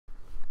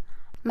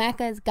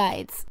Macca's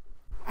Guides.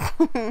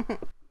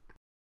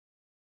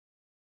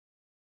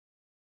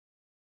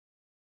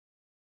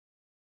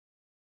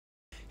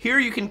 Here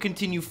you can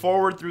continue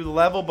forward through the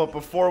level, but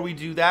before we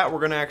do that, we're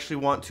going to actually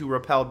want to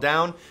rappel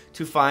down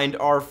to find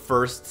our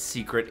first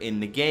secret in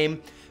the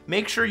game.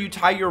 Make sure you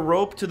tie your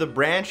rope to the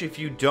branch. If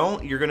you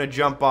don't, you're going to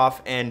jump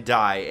off and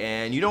die,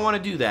 and you don't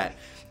want to do that.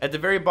 At the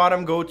very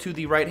bottom, go to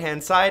the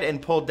right-hand side and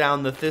pull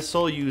down the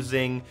thistle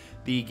using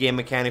the game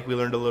mechanic we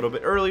learned a little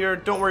bit earlier.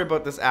 Don't worry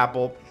about this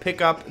apple. Pick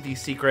up the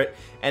secret,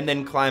 and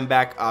then climb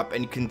back up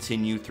and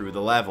continue through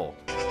the level.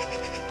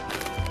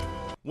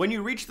 When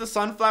you reach the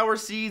sunflower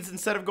seeds,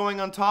 instead of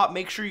going on top,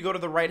 make sure you go to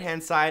the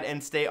right-hand side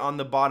and stay on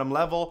the bottom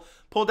level.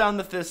 Pull down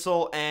the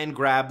thistle and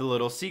grab the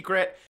little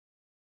secret.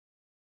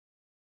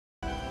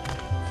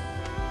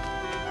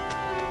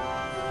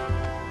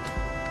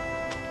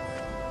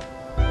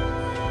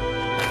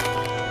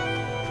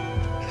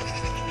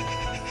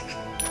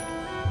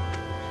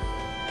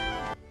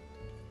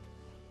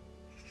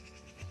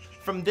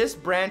 From this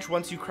branch,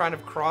 once you kind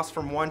of cross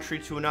from one tree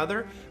to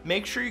another,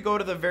 make sure you go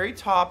to the very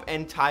top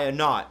and tie a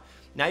knot.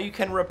 Now you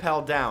can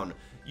rappel down.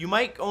 You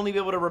might only be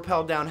able to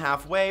rappel down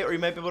halfway, or you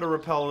might be able to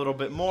rappel a little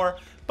bit more,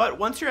 but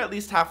once you're at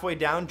least halfway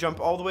down, jump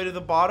all the way to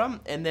the bottom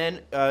and then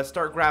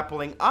start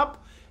grappling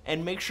up,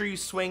 and make sure you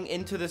swing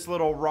into this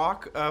little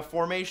rock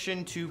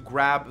formation to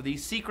grab the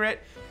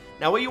secret.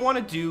 Now what you want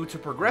to do to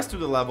progress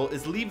through the level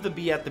is leave the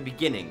bee at the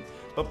beginning,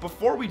 but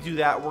before we do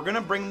that, we're going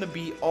to bring the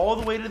bee all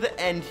the way to the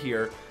end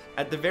here.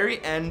 At the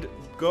very end,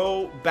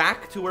 go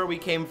back to where we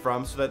came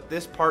from so that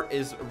this part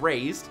is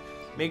raised.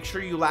 Make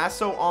sure you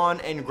lasso on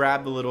and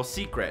grab the little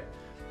secret.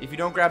 If you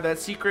don't grab that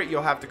secret,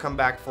 you'll have to come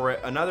back for it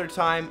another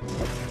time.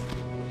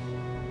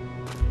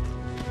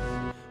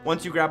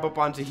 Once you grab up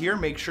onto here,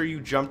 make sure you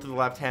jump to the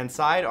left-hand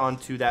side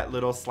onto that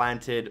little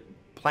slanted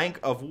plank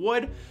of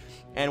wood.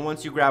 And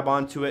once you grab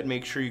onto it,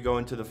 make sure you go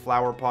into the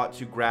flower pot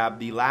to grab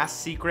the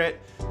last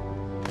secret.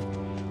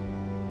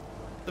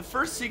 The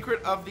first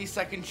secret of the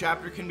second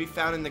chapter can be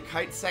found in the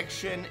kite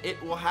section.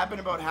 It will happen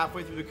about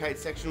halfway through the kite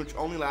section, which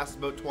only lasts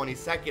about 20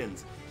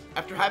 seconds.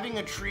 After having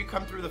a tree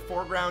come through the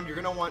foreground, you're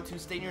going to want to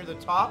stay near the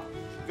top,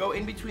 go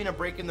in between a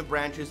break in the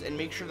branches, and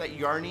make sure that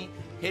Yarny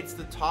hits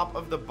the top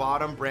of the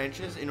bottom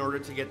branches in order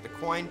to get the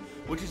coin,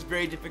 which is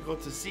very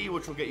difficult to see,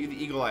 which will get you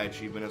the Eagle Eye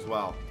achievement as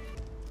well.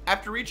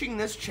 After reaching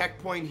this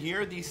checkpoint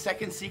here, the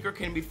second secret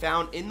can be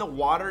found in the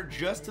water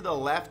just to the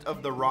left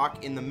of the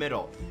rock in the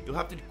middle. You'll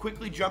have to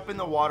quickly jump in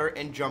the water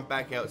and jump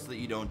back out so that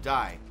you don't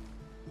die.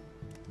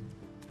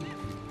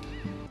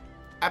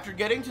 After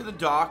getting to the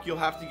dock, you'll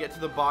have to get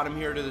to the bottom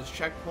here to this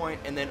checkpoint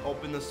and then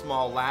open the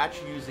small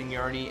latch using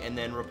Yarny and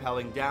then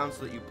rappelling down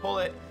so that you pull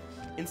it.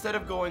 Instead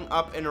of going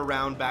up and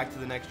around back to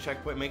the next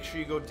checkpoint, make sure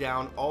you go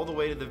down all the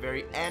way to the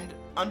very end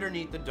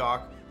underneath the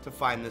dock to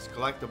find this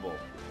collectible.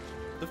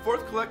 The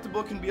fourth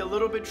collectible can be a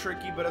little bit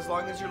tricky, but as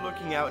long as you're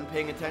looking out and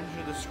paying attention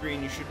to the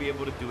screen, you should be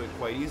able to do it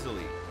quite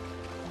easily.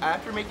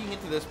 After making it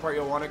to this part,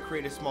 you'll want to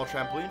create a small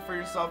trampoline for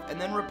yourself and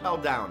then rappel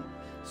down.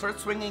 Start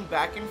swinging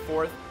back and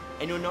forth,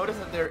 and you'll notice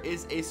that there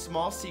is a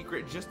small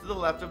secret just to the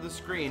left of the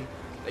screen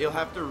that you'll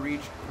have to reach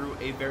through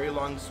a very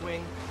long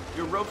swing.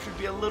 Your rope should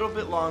be a little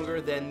bit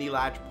longer than the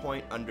latch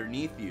point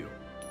underneath you.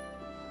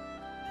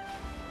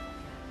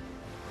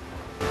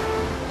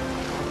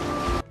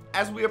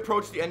 As we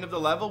approach the end of the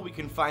level, we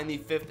can find the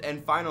fifth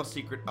and final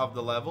secret of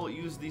the level.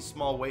 Use these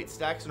small weight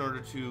stacks in order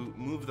to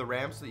move the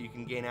ramp so that you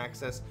can gain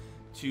access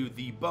to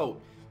the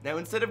boat. Now,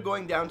 instead of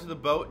going down to the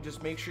boat,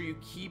 just make sure you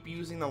keep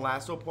using the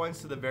lasso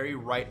points to the very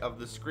right of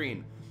the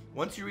screen.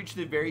 Once you reach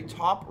the very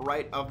top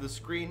right of the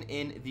screen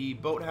in the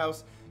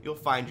boathouse, you'll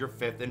find your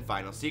fifth and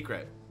final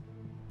secret.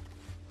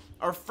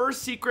 Our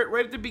first secret,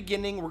 right at the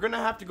beginning, we're going to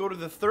have to go to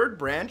the third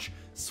branch,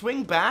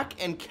 swing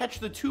back, and catch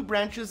the two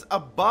branches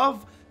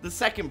above the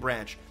second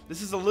branch.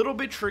 This is a little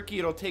bit tricky.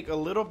 It'll take a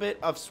little bit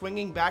of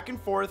swinging back and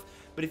forth,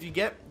 but if you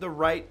get the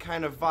right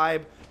kind of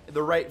vibe,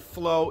 the right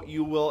flow,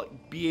 you will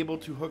be able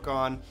to hook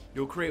on.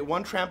 You'll create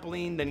one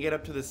trampoline, then get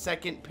up to the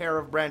second pair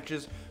of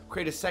branches,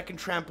 create a second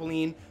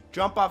trampoline,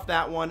 jump off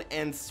that one,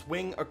 and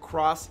swing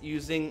across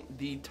using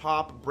the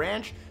top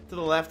branch to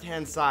the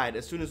left-hand side.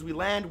 As soon as we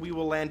land, we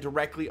will land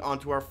directly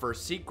onto our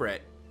first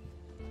secret.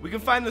 We can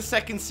find the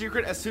second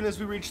secret as soon as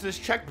we reach this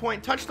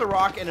checkpoint. Touch the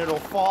rock and it'll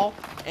fall,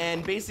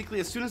 and basically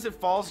as soon as it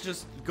falls,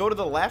 just go to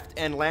the left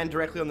and land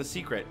directly on the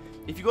secret.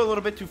 If you go a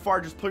little bit too far,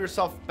 just pull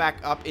yourself back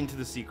up into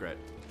the secret.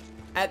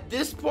 At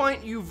this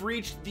point, you've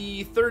reached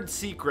the third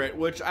secret,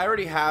 which I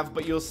already have,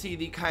 but you'll see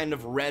the kind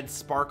of red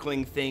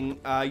sparkling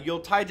thing. You'll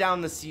tie down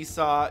the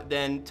seesaw,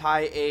 then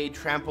tie a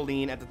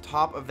trampoline at the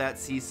top of that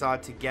seesaw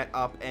to get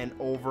up and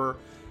over.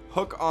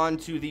 Hook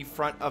onto the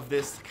front of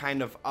this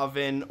kind of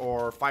oven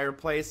or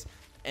fireplace,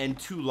 and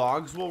two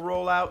logs will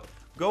roll out.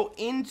 Go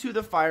into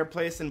the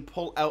fireplace and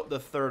pull out the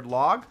third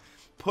log.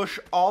 Push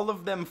all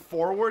of them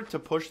forward to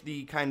push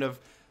the kind of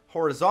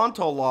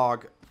horizontal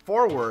log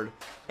forward,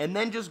 and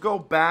then just go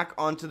back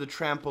onto the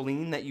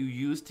trampoline that you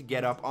used to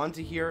get up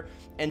onto here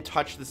and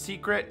touch the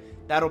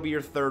secret. That'll be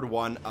your third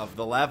one of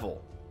the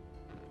level.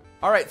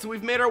 Alright, so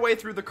we've made our way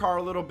through the car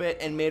a little bit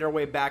and made our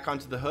way back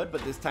onto the hood,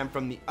 but this time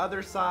from the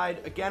other side.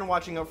 Again,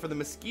 watching out for the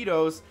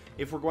mosquitoes.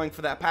 If we're going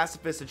for that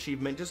pacifist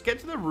achievement, just get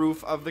to the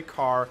roof of the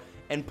car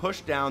and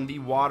push down the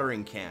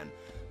watering can.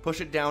 Push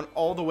it down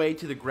all the way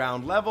to the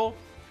ground level.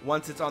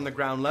 Once it's on the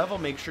ground level,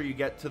 make sure you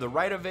get to the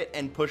right of it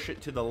and push it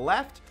to the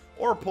left,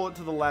 or pull it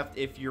to the left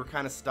if you're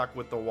kind of stuck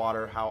with the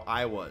water, how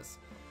I was.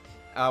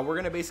 We're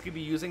going to basically be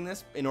using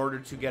this in order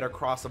to get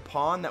across a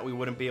pond that we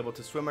wouldn't be able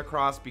to swim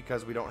across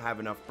because we don't have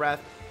enough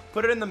breath.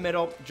 Put it in the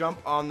middle, jump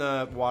on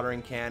the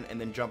watering can, and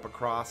then jump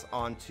across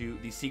onto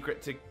the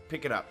secret to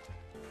pick it up.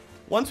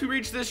 Once we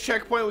reach this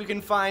checkpoint, we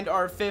can find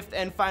our 5th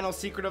and final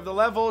secret of the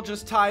level.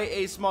 Just tie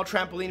a small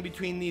trampoline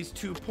between these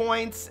 2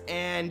 points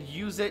and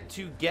use it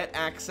to get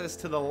access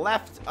to the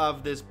left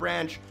of this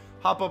branch.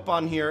 Hop up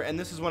on here, and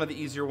this is one of the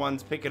easier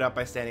ones. Pick it up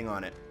by standing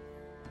on it.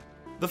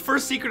 The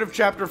first secret of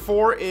chapter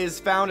 4 is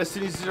found as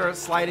soon as you start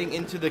sliding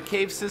into the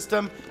cave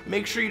system.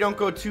 Make sure you don't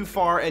go too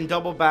far and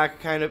double back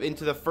kind of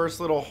into the first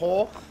little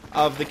hole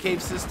of the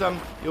cave system.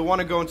 You'll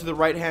want to go into the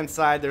right hand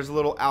side. There's a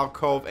little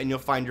alcove and you'll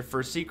find your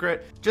first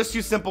secret. Just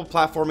use simple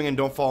platforming and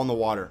don't fall in the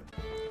water.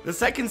 The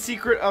second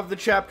secret of the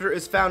chapter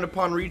is found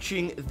upon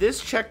reaching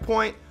this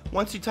checkpoint.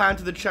 Once you tie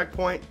into the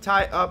checkpoint,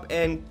 tie up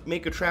and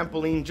make a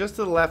trampoline just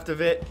to the left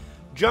of it.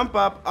 Jump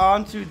up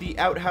onto the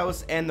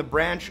outhouse and the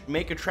branch,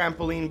 make a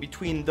trampoline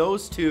between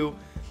those two,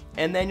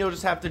 and then you'll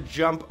just have to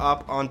jump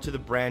up onto the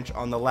branch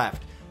on the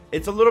left.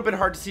 It's a little bit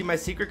hard to see my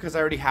secret because I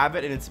already have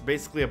it and it's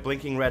basically a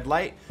blinking red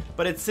light,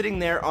 but it's sitting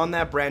there on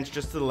that branch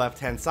just to the left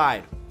hand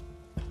side.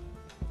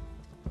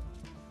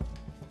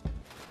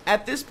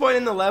 At this point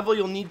in the level,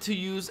 you'll need to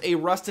use a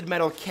rusted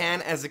metal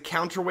can as a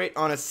counterweight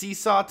on a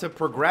seesaw to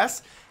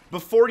progress.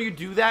 Before you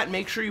do that,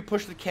 make sure you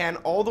push the can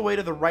all the way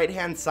to the right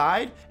hand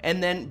side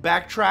and then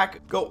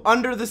backtrack, go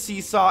under the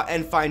seesaw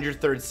and find your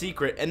third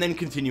secret and then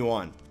continue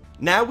on.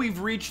 Now we've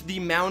reached the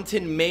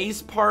mountain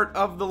maze part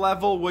of the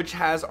level, which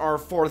has our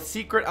 4th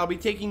secret. I'll be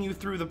taking you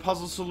through the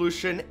puzzle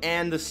solution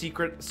and the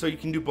secret so you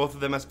can do both of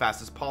them as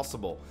fast as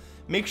possible.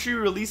 Make sure you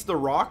release the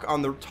rock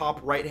on the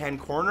top right hand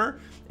corner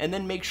and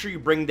then make sure you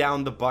bring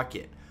down the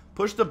bucket.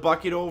 Push the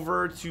bucket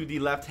over to the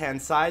left hand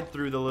side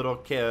through the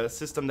little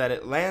system that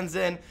it lands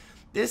in.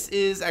 This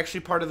is actually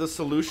part of the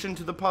solution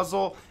to the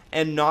puzzle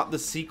and not the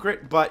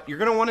secret, but you're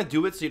going to want to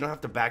do it so you don't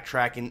have to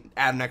backtrack and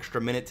add an extra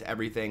minute to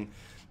everything.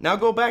 Now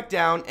go back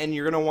down and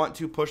you're going to want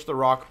to push the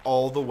rock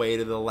all the way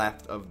to the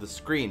left of the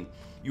screen.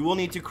 You will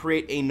need to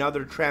create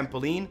another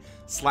trampoline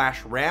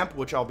 / ramp,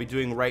 which I'll be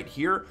doing right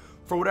here.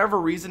 For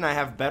whatever reason, I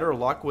have better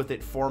luck with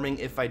it forming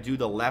if I do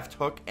the left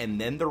hook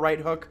and then the right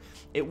hook.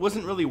 It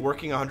wasn't really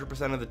working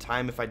 100% of the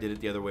time if I did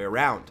it the other way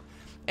around.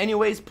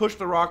 Anyways, push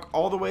the rock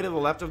all the way to the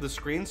left of the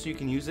screen so you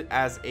can use it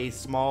as a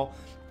small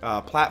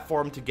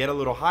platform to get a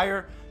little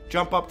higher.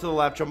 Jump up to the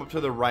left, jump up to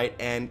the right,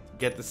 and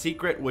get the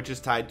secret, which is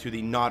tied to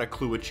the Not a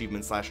Clue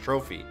achievement /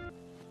 trophy.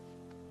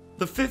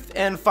 The 5th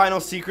and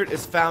final secret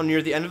is found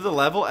near the end of the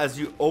level as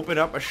you open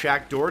up a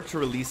shack door to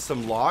release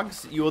some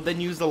logs. You will then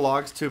use the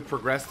logs to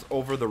progress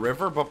over the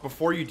river, but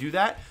before you do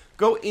that,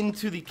 go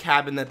into the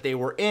cabin that they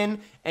were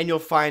in, and you'll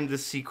find the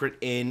secret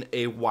in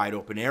a wide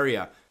open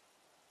area.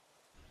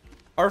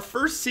 Our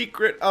first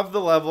secret of the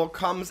level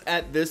comes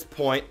at this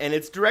point, and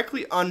it's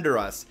directly under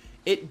us.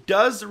 It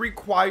does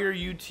require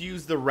you to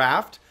use the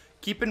raft.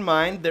 Keep in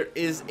mind there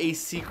is a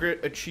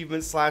secret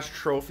achievement /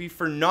 trophy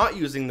for not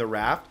using the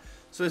raft.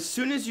 So as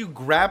soon as you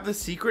grab the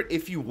secret,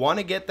 if you want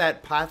to get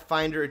that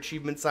Pathfinder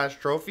achievement /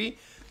 trophy,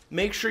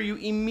 make sure you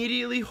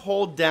immediately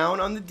hold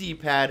down on the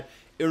D-pad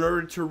in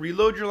order to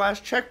reload your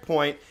last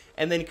checkpoint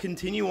and then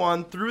continue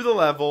on through the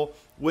level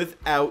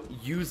without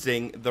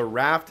using the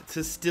raft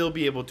to still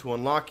be able to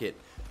unlock it.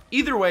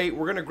 Either way,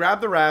 we're going to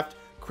grab the raft,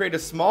 create a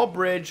small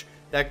bridge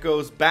that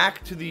goes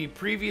back to the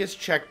previous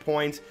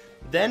checkpoint,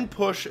 then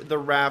push the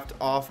raft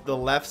off the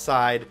left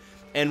side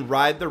and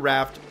ride the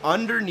raft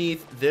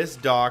underneath this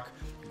dock,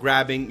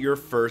 grabbing your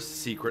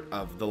first secret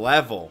of the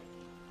level.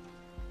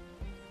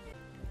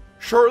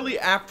 Shortly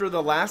after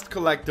the last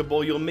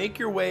collectible, you'll make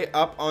your way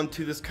up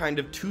onto this kind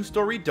of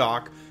 2-story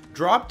dock,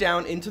 drop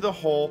down into the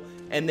hole,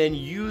 and then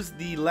use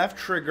the left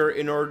trigger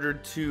in order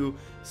to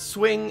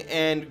swing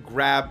and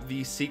grab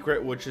the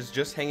secret, which is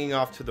just hanging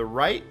off to the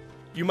right.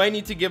 You might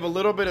need to give a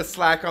little bit of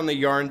slack on the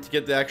yarn to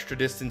get the extra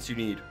distance you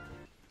need.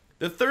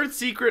 The third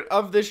secret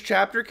of this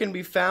chapter can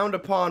be found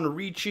upon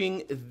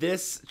reaching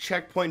this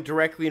checkpoint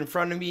directly in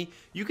front of me.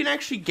 You can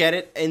actually get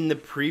it in the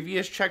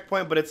previous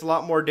checkpoint, but it's a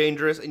lot more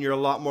dangerous and you're a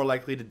lot more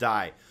likely to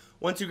die.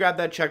 Once you grab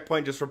that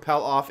checkpoint, just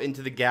rappel off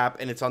into the gap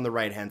and it's on the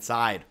right hand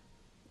side.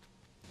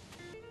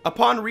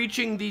 Upon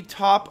reaching the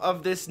top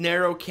of this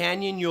narrow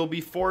canyon, you'll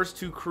be forced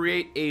to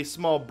create a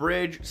small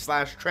bridge /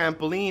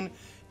 trampoline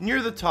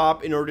near the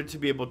top in order to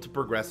be able to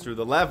progress through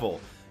the level.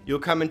 You'll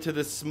come into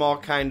this small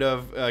kind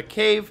of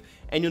cave,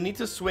 and you'll need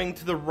to swing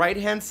to the right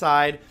hand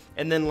side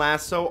and then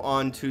lasso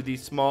onto the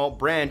small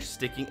branch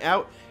sticking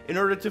out in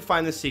order to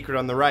find the secret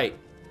on the right.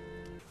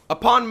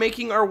 Upon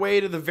making our way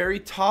to the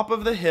very top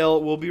of the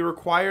hill, we'll be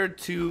required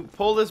to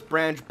pull this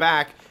branch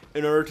back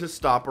in order to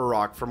stop a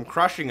rock from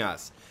crushing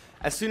us.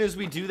 As soon as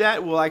we do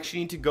that, we'll actually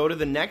need to go to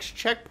the next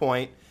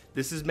checkpoint.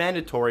 This is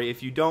mandatory.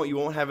 If you don't, you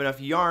won't have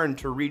enough yarn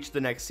to reach the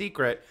next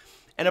secret.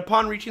 And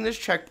upon reaching this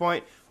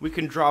checkpoint, we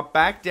can drop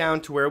back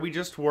down to where we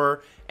just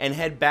were and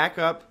head back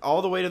up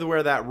all the way to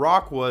where that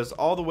rock was,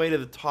 all the way to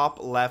the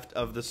top left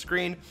of the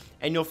screen,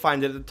 and you'll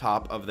find it at the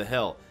top of the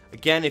hill.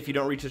 Again, if you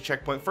don't reach the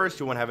checkpoint first,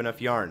 you won't have enough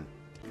yarn.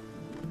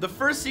 The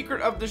first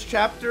secret of this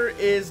chapter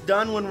is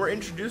done when we're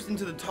introduced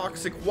into the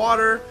toxic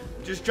water.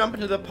 Just jump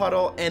into the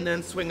puddle and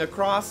then swing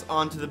across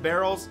onto the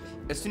barrels.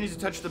 As soon as you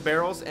touch the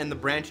barrels and the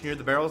branch near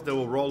the barrels, they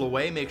will roll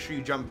away. Make sure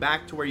you jump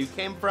back to where you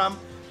came from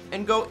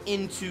and go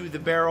into the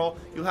barrel.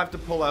 You'll have to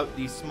pull out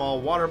the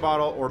small water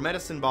bottle or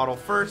medicine bottle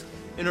first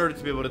in order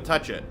to be able to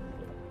touch it.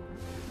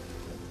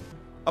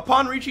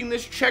 Upon reaching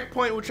this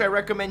checkpoint, which I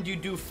recommend you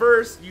do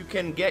first, you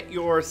can get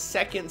your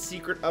second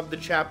secret of the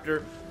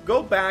chapter.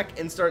 Go back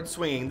and start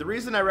swinging. The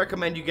reason I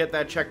recommend you get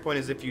that checkpoint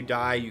is if you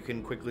die, you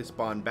can quickly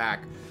spawn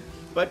back.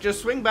 But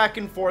just swing back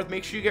and forth.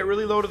 Make sure you get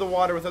really low to the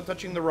water without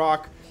touching the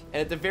rock.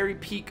 And at the very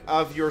peak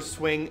of your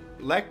swing,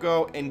 let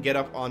go and get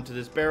up onto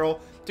this barrel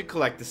to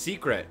collect the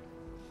secret.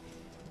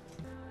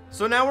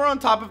 So now we're on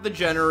top of the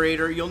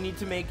generator. You'll need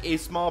to make a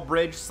small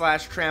bridge /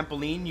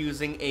 trampoline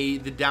using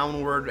the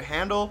downward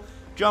handle.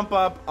 Jump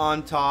up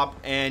on top,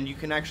 and you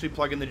can actually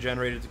plug in the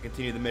generator to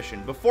continue the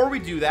mission. Before we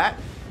do that,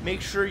 make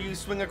sure you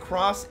swing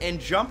across and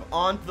jump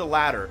onto the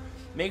ladder.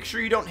 Make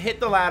sure you don't hit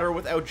the ladder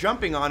without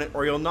jumping on it,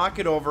 or you'll knock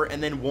it over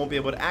and then won't be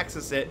able to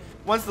access it.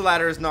 Once the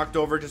ladder is knocked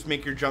over, just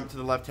make your jump to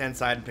the left-hand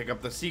side and pick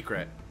up the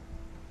secret.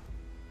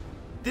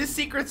 This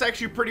secret's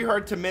actually pretty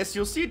hard to miss.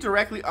 You'll see it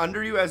directly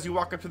under you as you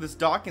walk up to this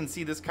dock and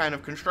see this kind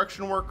of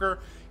construction worker.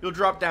 You'll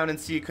drop down and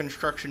see a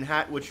construction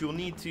hat, which you'll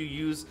need to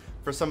use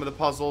for some of the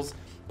puzzles.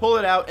 Pull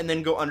it out and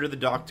then go under the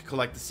dock to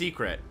collect the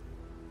secret.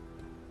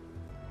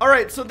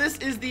 Alright, so this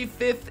is the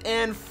fifth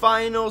and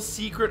final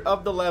secret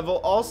of the level,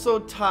 also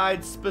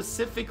tied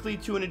specifically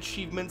to an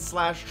achievement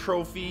 /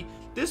 trophy.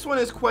 This one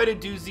is quite a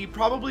doozy,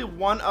 probably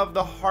one of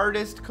the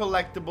hardest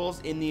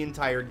collectibles in the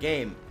entire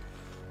game.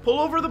 Pull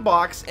over the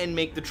box and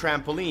make the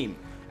trampoline.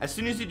 As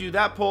soon as you do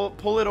that,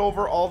 pull it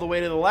over all the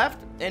way to the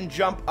left and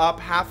jump up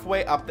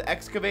halfway up the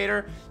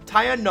excavator,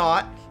 tie a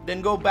knot,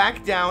 then go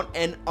back down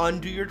and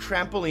undo your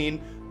trampoline,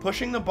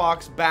 pushing the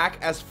box back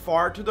as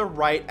far to the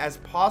right as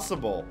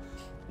possible.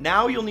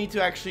 Now you'll need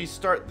to actually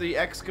start the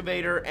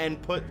excavator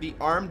and put the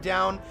arm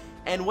down,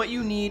 and what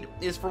you need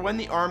is for when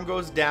the arm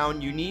goes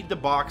down, you need the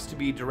box to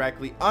be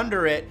directly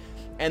under it,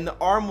 and the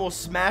arm will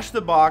smash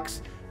the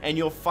box and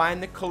you'll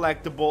find the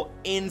collectible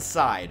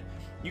inside.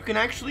 You can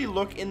actually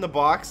look in the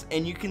box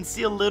and you can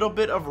see a little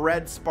bit of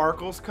red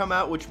sparkles come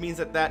out, which means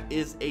that that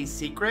is a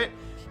secret.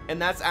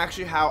 And that's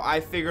actually how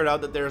I figured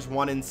out that there's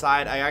one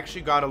inside. I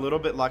actually got a little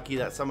bit lucky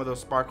that some of those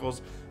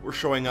sparkles were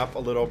showing up a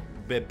little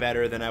bit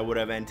better than I would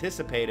have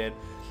anticipated.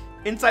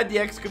 Inside the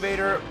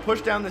excavator,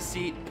 push down the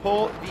seat,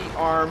 pull the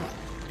arm.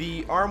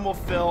 The arm will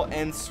fill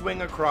and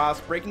swing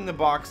across, breaking the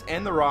box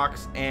and the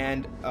rocks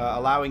and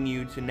allowing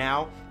you to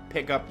now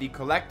pick up the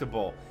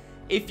collectible.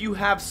 If you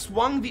have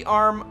swung the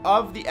arm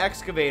of the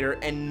excavator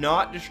and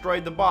not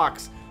destroyed the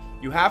box,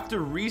 you have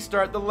to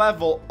restart the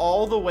level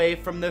all the way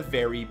from the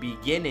very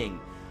beginning.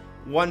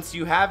 Once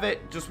you have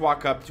it, just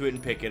walk up to it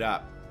and pick it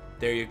up.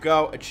 There you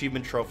go,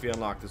 achievement trophy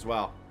unlocked as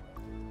well.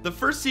 The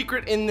first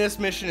secret in this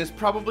mission is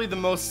probably the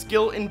most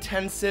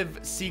skill-intensive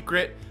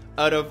secret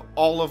out of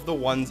all of the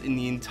ones in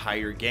the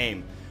entire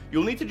game.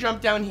 You'll need to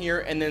jump down here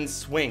and then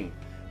swing.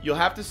 You'll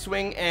have to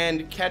swing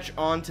and catch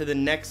on to the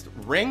next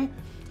ring.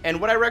 And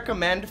what I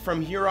recommend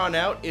from here on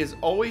out is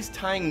always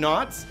tying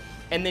knots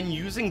and then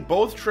using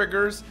both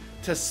triggers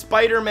to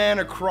Spider-Man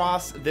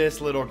across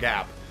this little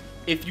gap.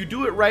 If you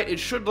do it right, it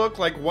should look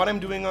like what I'm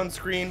doing on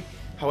screen.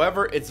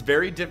 However, it's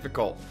very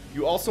difficult.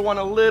 You also want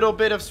a little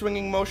bit of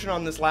swinging motion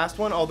on this last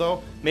one,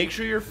 although make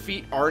sure your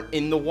feet aren't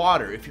in the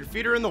water. If your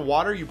feet are in the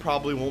water, you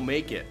probably won't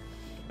make it.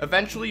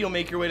 Eventually, you'll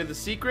make your way to the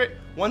secret.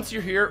 Once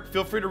you're here,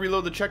 feel free to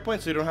reload the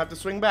checkpoint so you don't have to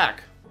swing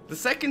back. The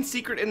second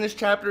secret in this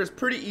chapter is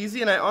pretty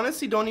easy, and I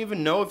honestly don't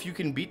even know if you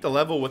can beat the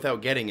level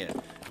without getting it.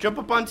 Jump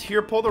up onto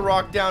here, pull the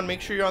rock down,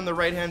 make sure you're on the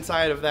right hand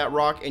side of that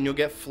rock, and you'll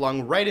get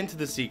flung right into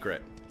the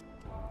secret.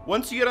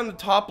 Once you get on the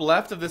top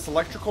left of this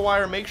electrical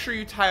wire, make sure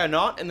you tie a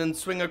knot and then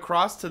swing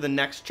across to the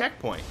next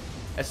checkpoint.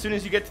 As soon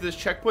as you get to this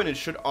checkpoint, it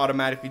should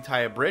automatically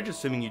tie a bridge,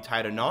 assuming you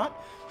tied a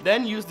knot.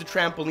 Then use the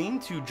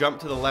trampoline to jump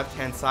to the left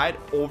hand side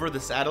over the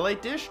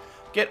satellite dish,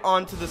 get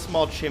onto the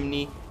small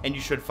chimney, and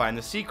you should find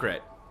the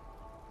secret.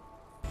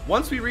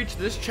 Once we reach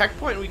this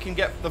checkpoint, we can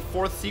get the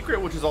fourth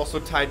secret, which is also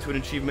tied to an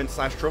achievement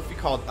 / trophy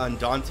called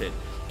Undaunted.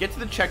 Get to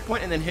the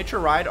checkpoint and then hitch a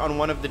ride on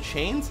one of the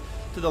chains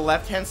to the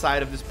left hand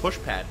side of this push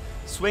pad.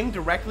 Swing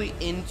directly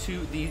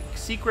into the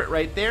secret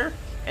right there,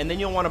 and then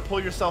you'll want to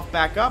pull yourself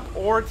back up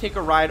or take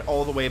a ride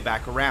all the way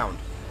back around.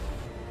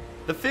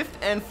 The fifth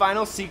and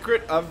final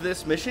secret of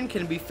this mission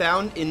can be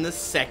found in the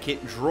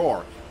second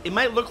drawer. It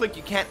might look like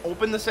you can't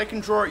open the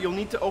second drawer. You'll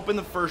need to open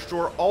the first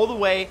drawer all the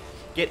way,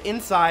 get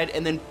inside,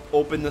 and then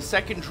open the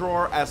second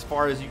drawer as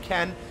far as you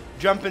can.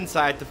 Jump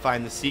inside to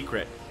find the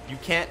secret. You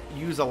can't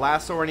use a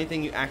lasso or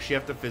anything, you actually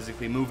have to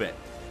physically move it.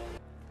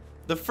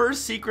 The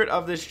first secret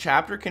of this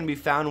chapter can be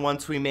found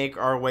once we make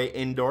our way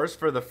indoors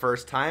for the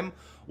first time.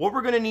 What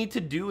we're going to need to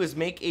do is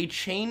make a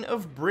chain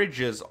of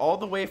bridges all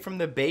the way from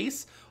the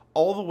base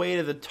all the way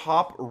to the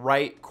top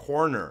right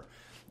corner.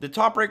 The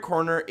top right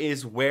corner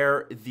is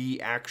where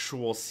the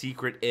actual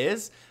secret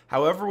is.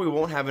 However, we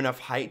won't have enough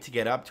height to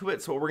get up to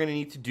it, so what we're going to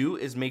need to do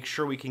is make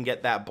sure we can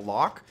get that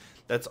block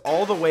that's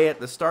all the way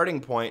at the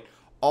starting point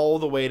all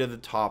the way to the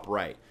top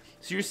right.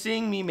 So you're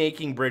seeing me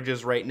making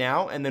bridges right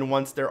now, and then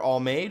once they're all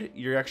made,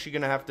 you're actually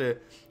going to have to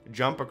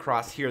jump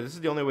across here. This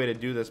is the only way to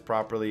do this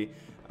properly.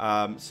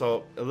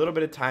 So a little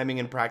bit of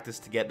timing and practice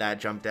to get that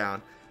jump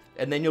down.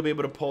 And then you'll be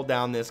able to pull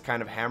down this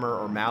kind of hammer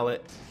or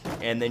mallet,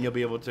 and then you'll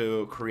be able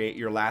to create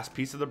your last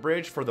piece of the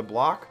bridge for the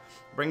block.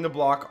 Bring the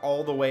block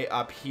all the way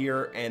up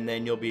here, and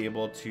then you'll be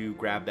able to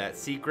grab that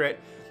secret.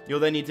 You'll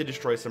then need to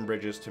destroy some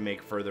bridges to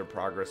make further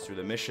progress through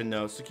the mission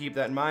though, so keep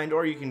that in mind,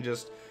 or you can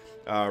just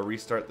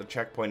restart the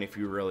checkpoint if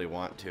you really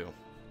want to.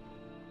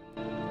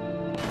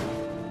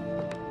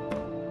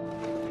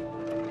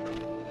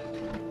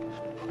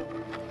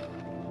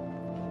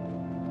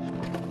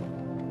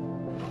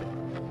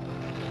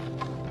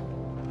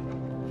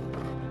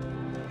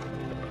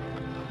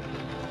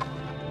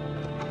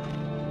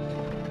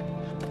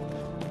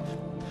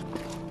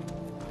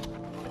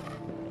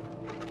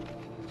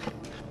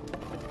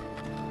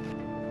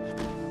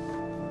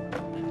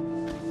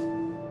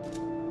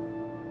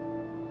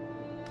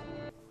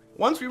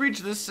 Once we reach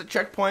this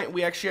checkpoint,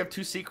 we actually have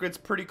two secrets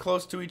pretty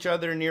close to each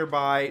other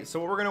nearby. So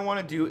what we're going to want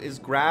to do is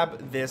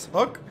grab this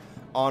hook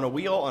on a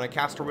wheel, on a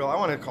caster wheel. I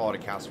want to call it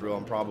a caster wheel.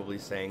 I'm probably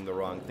saying the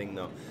wrong thing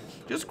though.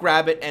 Just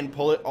grab it and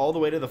pull it all the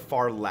way to the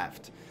far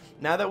left.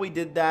 Now that we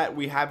did that,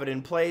 we have it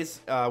in place.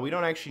 We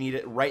don't actually need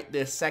it right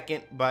this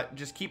second, but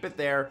just keep it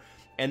there.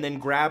 And then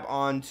grab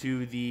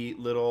onto the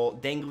little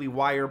dangly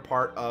wire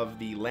part of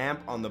the lamp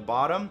on the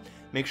bottom.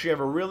 Make sure you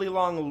have a really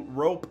long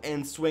rope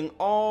and swing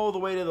all the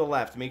way to the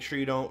left. Make sure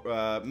you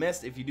don't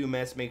miss. If you do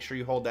miss, make sure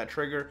you hold that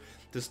trigger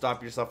to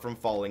stop yourself from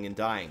falling and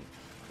dying.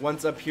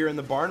 Once up here in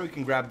the barn, we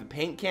can grab the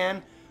paint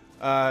can.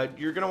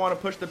 You're going to want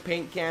to push the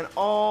paint can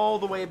all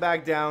the way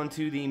back down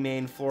to the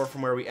main floor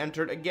from where we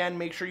entered. Again,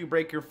 make sure you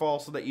break your fall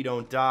so that you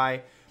don't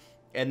die.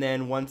 And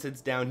then once it's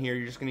down here,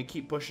 you're just going to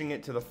keep pushing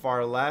it to the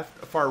far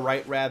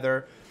right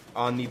rather,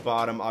 on the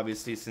bottom.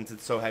 Obviously, since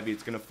it's so heavy,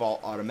 it's going to fall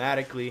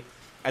automatically.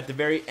 At the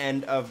very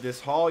end of this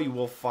hall, you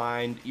will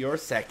find your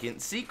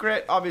second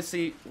secret.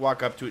 Obviously,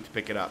 walk up to it to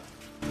pick it up.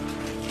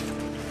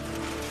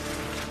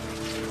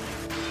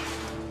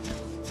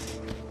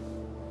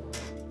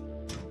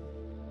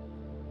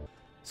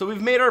 So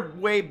we've made our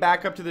way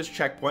back up to this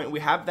checkpoint.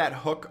 We have that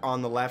hook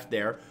on the left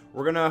there.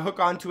 We're going to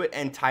hook onto it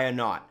and tie a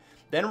knot.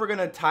 Then we're going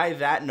to tie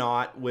that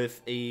knot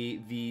with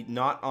the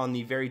knot on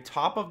the very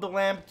top of the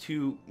lamp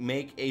to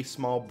make a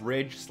small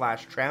bridge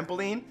slash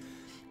trampoline.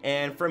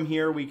 And from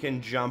here we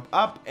can jump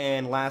up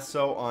and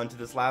lasso onto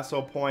this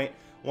lasso point.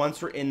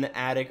 Once we're in the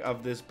attic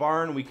of this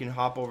barn, we can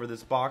hop over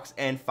this box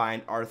and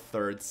find our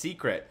third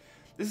secret.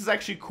 This is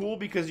actually cool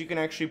because you can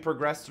actually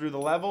progress through the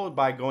level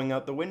by going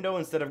out the window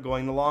instead of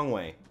going the long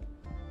way.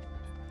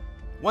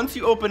 Once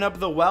you open up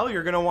the well,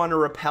 you're going to want to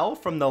rappel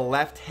from the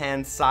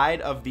left-hand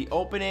side of the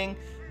opening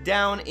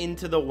down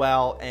into the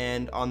well,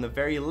 and on the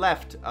very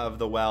left of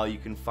the well you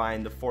can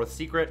find the fourth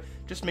secret.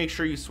 Just make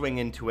sure you swing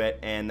into it,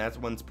 and that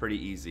one's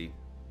pretty easy.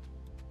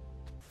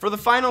 For the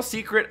final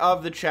secret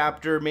of the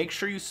chapter, make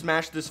sure you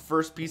smash this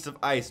first piece of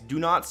ice. Do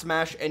not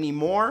smash any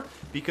more,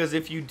 because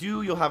if you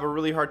do, you'll have a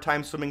really hard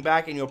time swimming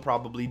back and you'll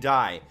probably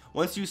die.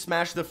 Once you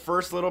smash the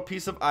first little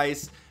piece of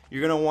ice,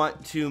 you're going to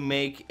want to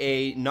make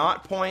a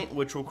knot point,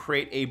 which will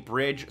create a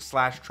bridge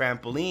slash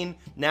trampoline.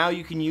 Now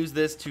you can use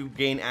this to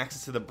gain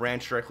access to the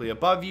branch directly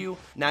above you.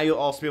 Now you'll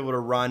also be able to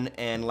run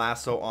and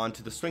lasso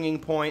onto the swinging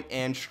point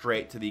and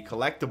straight to the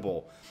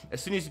collectible.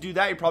 As soon as you do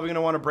that, you're probably going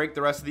to want to break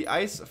the rest of the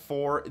ice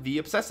for the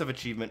obsessive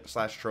achievement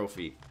slash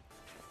trophy.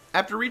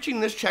 After reaching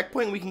this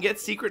checkpoint, we can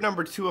get secret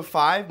number 2 of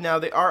 5. Now,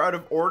 they are out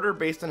of order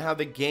based on how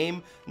the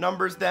game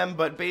numbers them,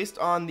 but based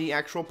on the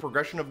actual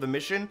progression of the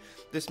mission,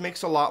 this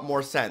makes a lot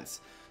more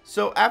sense.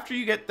 So after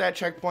you get that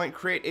checkpoint,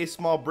 create a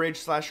small bridge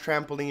slash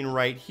trampoline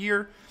right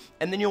here,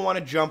 and then you'll want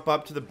to jump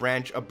up to the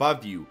branch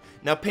above you.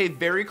 Now pay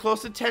very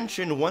close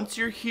attention. Once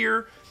you're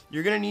here,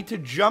 you're going to need to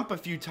jump a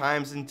few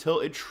times until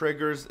it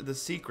triggers the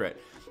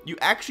secret. You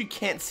actually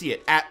can't see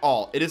it at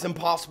all. It is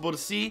impossible to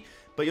see,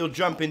 but you'll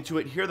jump into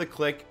it, hear the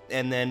click,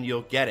 and then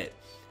you'll get it.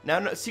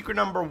 Now, secret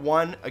number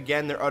 1,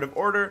 again, they're out of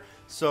order,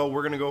 so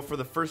we're going to go for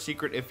the first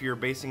secret if you're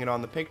basing it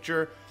on the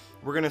picture.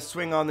 We're going to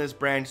swing on this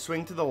branch,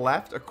 swing to the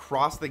left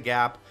across the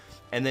gap,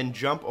 and then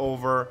jump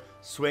over,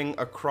 swing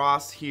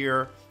across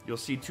here. You'll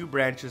see 2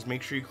 branches.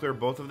 Make sure you clear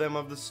both of them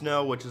of the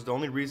snow, which is the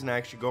only reason I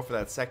actually go for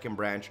that second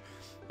branch.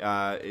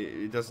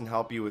 It doesn't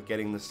help you with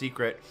getting the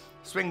secret.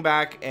 Swing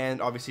back,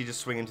 and obviously just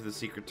swing into the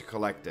secret to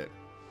collect it.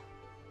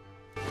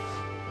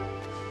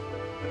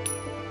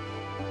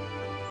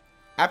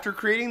 After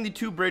creating the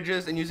 2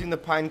 bridges and using the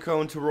pine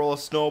cone to roll a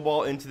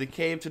snowball into the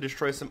cave to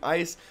destroy some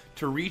ice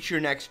to reach your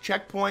next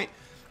checkpoint,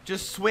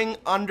 just swing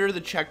under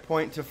the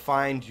checkpoint to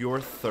find your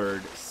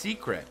 3rd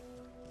secret.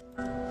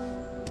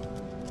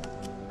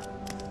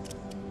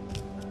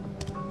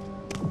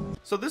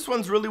 So this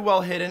one's really well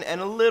hidden and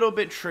a little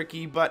bit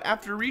tricky, but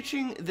after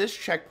reaching this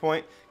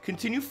checkpoint,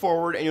 continue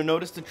forward and you'll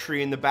notice the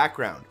tree in the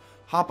background.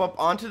 Hop up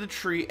onto the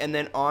tree and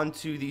then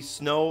onto the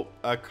snow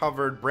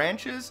covered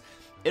branches.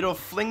 It'll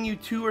fling you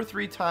 2 or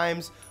 3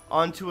 times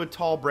onto a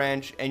tall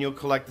branch and you'll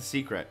collect the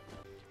secret.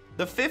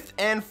 The 5th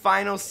and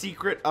final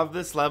secret of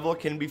this level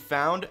can be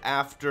found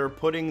after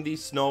putting the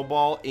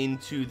snowball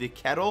into the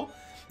kettle.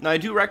 Now, I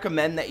do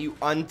recommend that you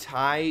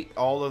untie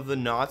all of the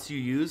knots you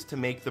use to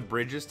make the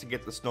bridges to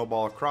get the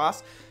snowball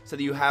across so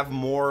that you have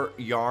more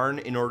yarn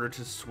in order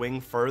to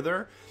swing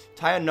further.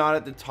 Tie a knot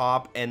at the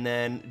top and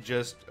then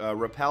just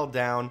rappel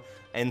down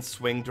and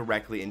swing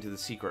directly into the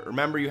secret.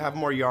 Remember, you have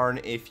more yarn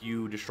if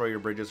you destroy your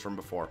bridges from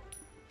before.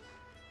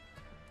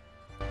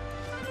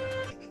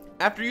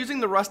 After using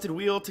the rusted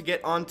wheel to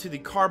get onto the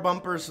car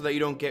bumper so that you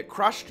don't get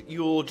crushed,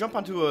 you'll jump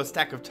onto a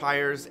stack of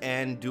tires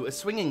and do a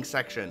swinging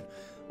section.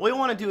 What you'll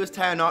want to do is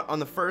tie a knot on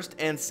the 1st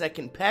and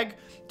 2nd peg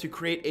to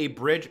create a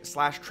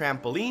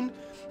bridge/trampoline,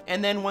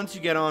 and then once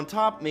you get on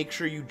top, make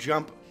sure you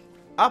jump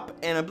up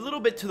and a little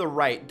bit to the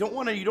right. You don't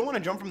want to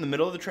jump from the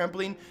middle of the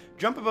trampoline.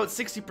 Jump about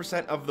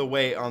 60% of the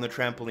way on the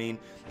trampoline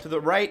to the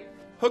right,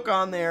 hook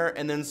on there,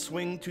 and then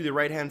swing to the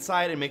right hand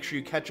side and make sure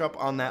you catch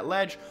up on that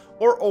ledge,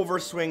 or over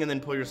swing and then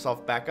pull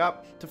yourself back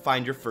up to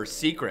find your 1st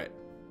secret.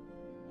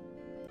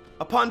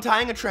 Upon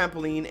tying a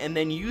trampoline and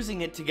then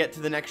using it to get to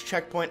the next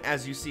checkpoint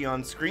as you see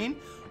on screen,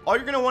 all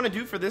you're going to want to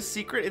do for this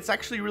secret, it's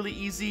actually really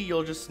easy.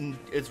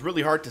 It's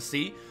really hard to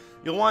see.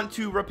 You'll want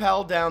to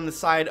rappel down the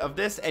side of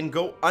this and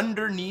go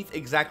underneath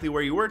exactly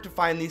where you were to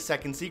find the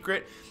 2nd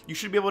secret. You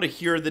should be able to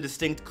hear the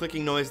distinct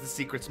clicking noise the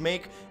secrets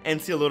make and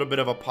see a little bit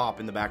of a pop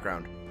in the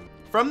background.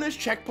 From this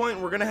checkpoint,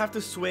 we're going to have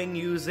to swing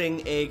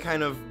using a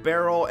kind of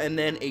barrel and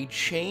then a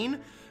chain.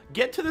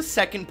 Get to the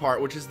 2nd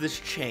part, which is this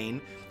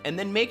chain, and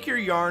then make your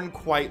yarn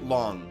quite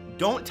long.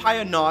 Don't tie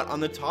a knot on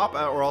the top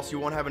or else you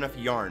won't have enough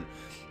yarn.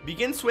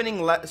 Begin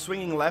swinging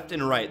left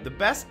and right. The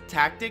best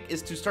tactic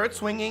is to start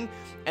swinging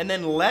and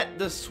then let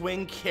the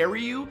swing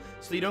carry you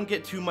so you don't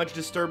get too much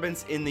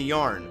disturbance in the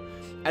yarn.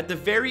 At the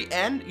very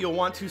end, you'll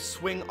want to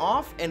swing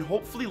off and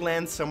hopefully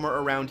land somewhere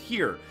around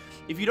here.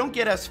 If you don't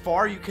get as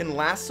far, you can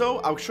lasso.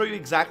 I'll show you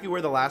exactly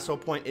where the lasso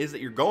point is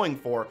that you're going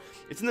for.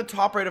 It's in the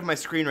top right of my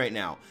screen right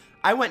now.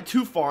 I went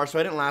too far, so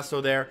I didn't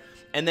lasso there.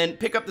 And then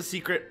pick up the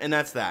secret, and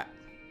that's that.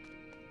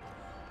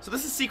 So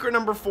this is secret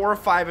number 4 of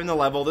 5 in the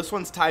level. This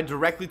one's tied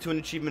directly to an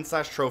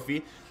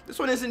achievement/trophy. This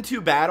one isn't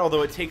too bad,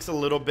 although it takes a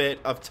little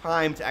bit of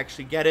time to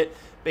actually get it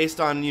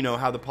based on,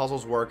 how the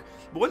puzzles work.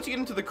 But once you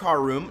get into the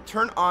car room,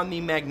 turn on the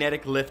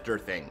magnetic lifter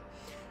thing.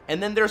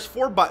 And then there's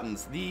 4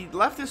 buttons. The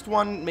leftist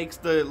one makes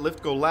the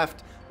lift go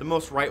left, the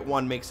most right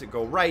one makes it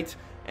go right,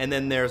 and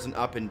then there's an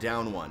up and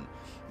down one.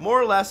 More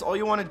or less, all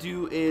you want to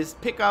do is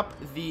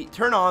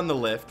turn on the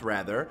lift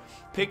rather,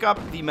 pick up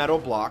the metal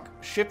block,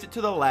 shift it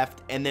to the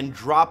left, and then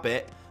drop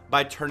it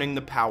by turning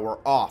the power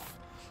off.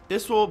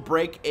 This will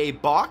break a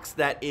box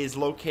that is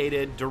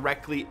located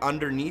directly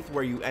underneath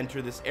where you enter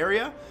this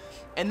area,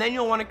 and then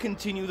you'll want to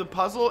continue the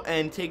puzzle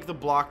and take the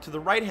block to the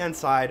right hand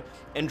side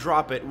and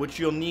drop it, which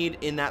you'll need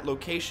in that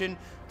location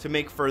to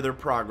make further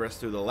progress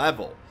through the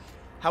level.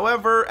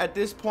 However, at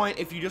this point,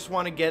 if you just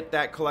want to get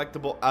that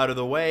collectible out of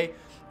the way,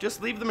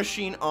 just leave the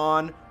machine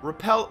on,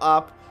 rappel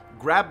up,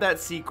 grab that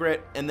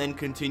secret, and then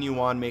continue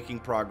on making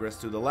progress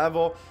through the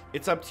level.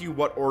 It's up to you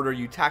what order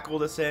you tackle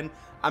this in.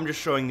 I'm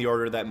just showing the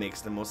order that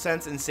makes the most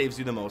sense and saves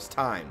you the most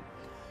time.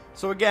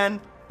 So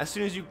again, as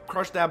soon as you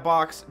crush that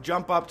box,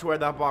 jump up to where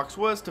that box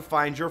was to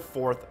find your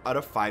 4th out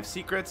of 5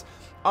 secrets,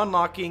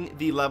 unlocking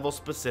the level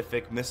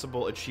specific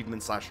missable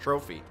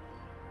achievement/trophy.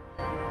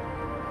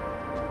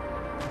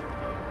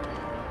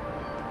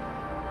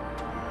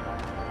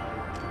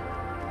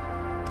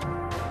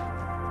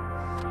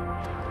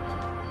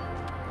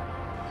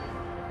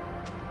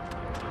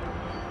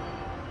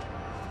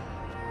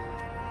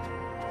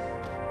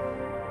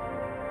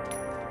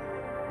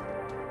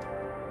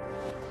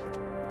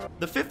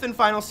 The 5th and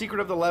final secret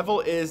of the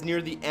level is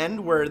near the end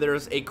where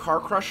there's a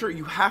car crusher.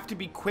 You have to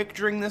be quick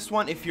during this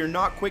one. If you're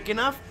not quick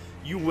enough,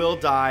 you will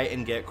die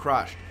and get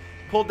crushed.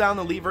 Pull down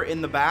the lever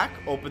in the back,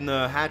 open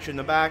the hatch in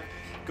the back,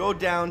 go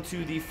down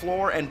to the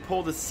floor and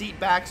pull the seat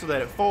back so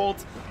that it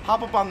folds.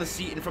 Hop up on the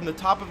seat, and from the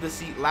top of the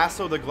seat,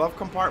 lasso the glove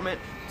compartment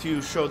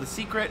to show the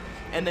secret,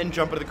 and then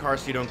jump into the car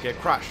so you don't get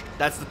crushed.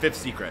 That's the 5th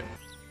secret.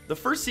 The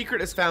 1st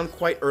secret is found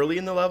quite early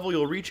in the level.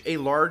 You'll reach a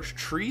large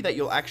tree that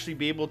you'll actually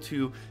be able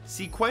to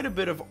see quite a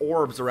bit of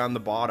orbs around the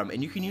bottom,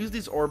 and you can use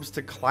these orbs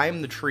to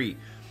climb the tree.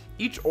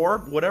 Each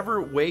orb, whatever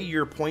way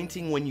you're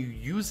pointing when you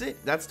use it,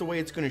 that's the way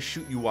it's going to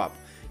shoot you up.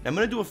 Now I'm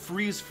going to do a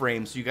freeze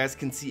frame so you guys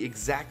can see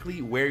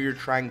exactly where you're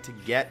trying to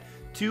get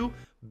to.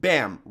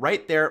 Bam!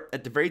 Right there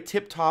at the very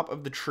tip top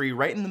of the tree,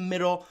 right in the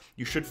middle,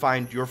 you should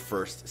find your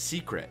 1st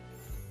secret.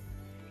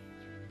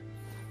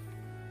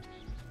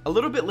 A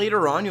little bit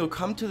later on, you'll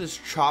come to this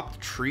chopped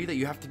tree that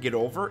you have to get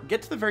over.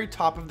 Get to the very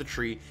top of the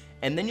tree,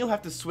 and then you'll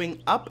have to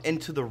swing up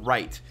and to the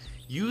right.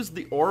 Use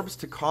the orbs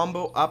to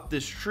combo up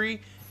this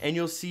tree, and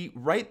you'll see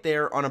right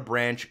there on a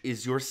branch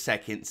is your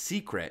second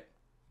secret.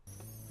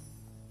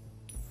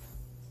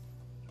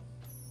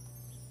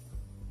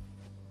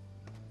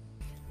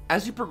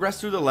 As you progress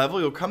through the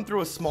level, you'll come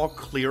through a small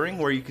clearing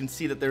where you can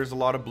see that there's a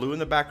lot of blue in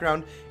the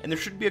background, and there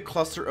should be a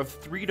cluster of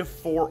 3 to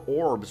 4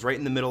 orbs right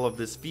in the middle of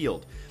this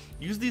field.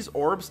 Use these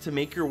orbs to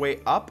make your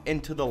way up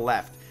and to the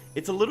left.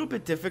 It's a little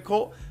bit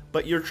difficult,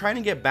 but you're trying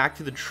to get back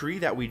to the tree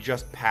that we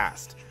just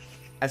passed.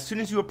 As soon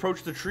as you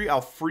approach the tree, I'll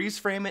freeze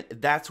frame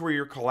it. That's where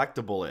your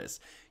collectible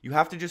is. You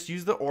have to just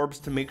use the orbs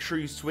to make sure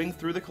you swing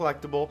through the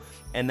collectible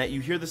and that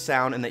you hear the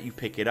sound and that you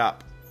pick it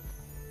up.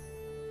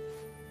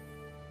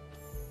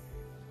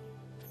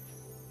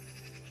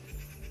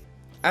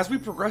 As we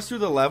progress through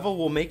the level,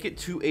 we'll make it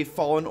to a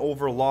fallen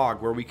over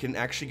log where we can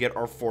actually get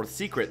our 4th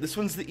secret. This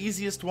one's the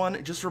easiest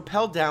one. Just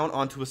rappel down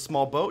onto a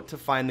small boat to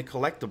find the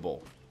collectible.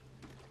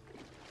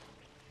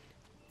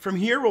 From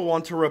here, we'll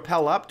want to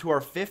rappel up to our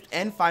 5th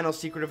and final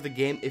secret of the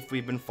game if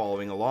we've been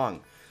following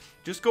along.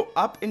 Just go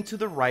up and to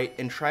the right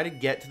and try to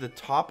get to the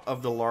top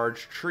of the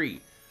large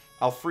tree.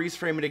 I'll freeze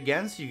frame it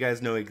again so you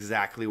guys know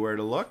exactly where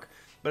to look.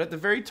 But at the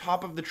very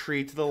top of the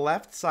tree, to the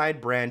left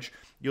side branch,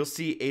 you'll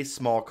see a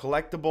small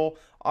collectible.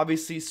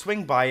 Obviously,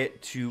 swing by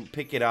it to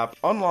pick it up,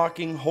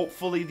 unlocking,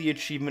 hopefully, the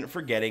achievement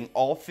for getting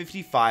all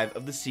 55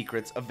 of the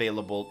secrets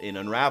available in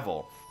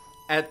Unravel.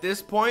 At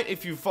this point,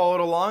 if you've followed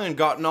along and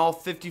gotten all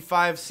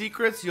 55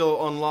 secrets,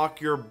 you'll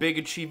unlock your big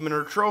achievement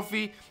or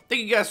trophy.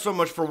 Thank you guys so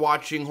much for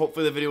watching.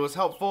 Hopefully the video was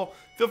helpful.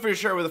 Feel free to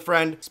share it with a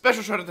friend.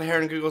 Special shout out to Hair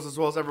and Giggles as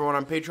well as everyone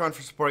on Patreon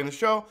for supporting the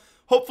show.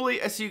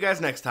 Hopefully, I see you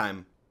guys next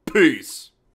time. Peace!